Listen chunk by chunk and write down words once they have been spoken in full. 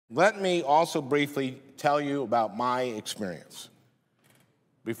let me also briefly tell you about my experience.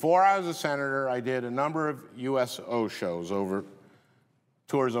 Before I was a senator, I did a number of USO tours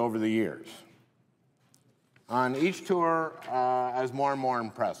over the years. On each tour, I was more and more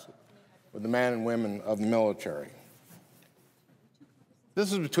impressed with the men and women of the military.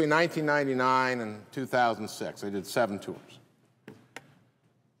 This is between 1999 and 2006. I did 7 tours.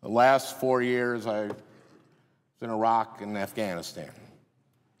 The last 4 years, I was in Iraq and Afghanistan.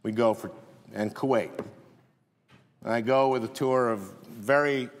 We go and Kuwait. And I go with a tour of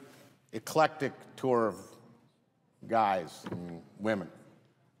very eclectic tour of guys and women.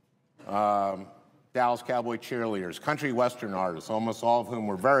 Dallas Cowboy cheerleaders, country western artists, almost all of whom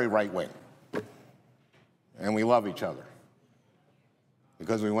were very right-wing. And we love each other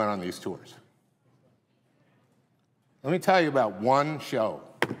because we went on these tours. Let me tell you about one show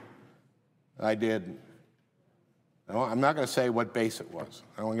that I did. I'm not going to say what base it was.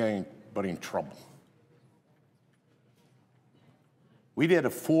 I don't want to get anybody in trouble. We did a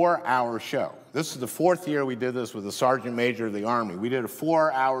 4-hour show. This is the 4th year we did this with the Sergeant Major of the Army. We did a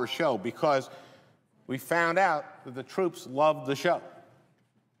 4-hour show because we found out that the troops loved the show.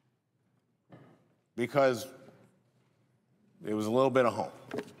 Because it was a little bit of home.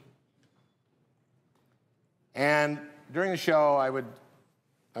 And during the show, I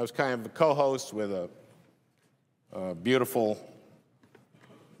was kind of the co-host with a beautiful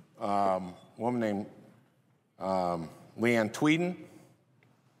woman named Leeann Tweeden.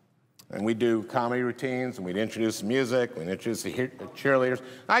 And we'd do comedy routines, and we'd introduce the music, we'd introduce the cheerleaders.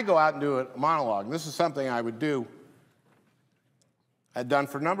 I'd go out and do a monologue. And this is something I would do, I'd done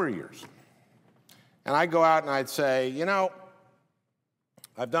for a number of years. And I'd go out and I'd say, you know,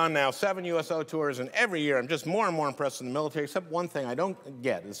 I've done now 7 USO tours, and every year I'm just more and more impressed with the military, except one thing I don't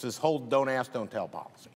get. It's this whole don't ask, don't tell policy.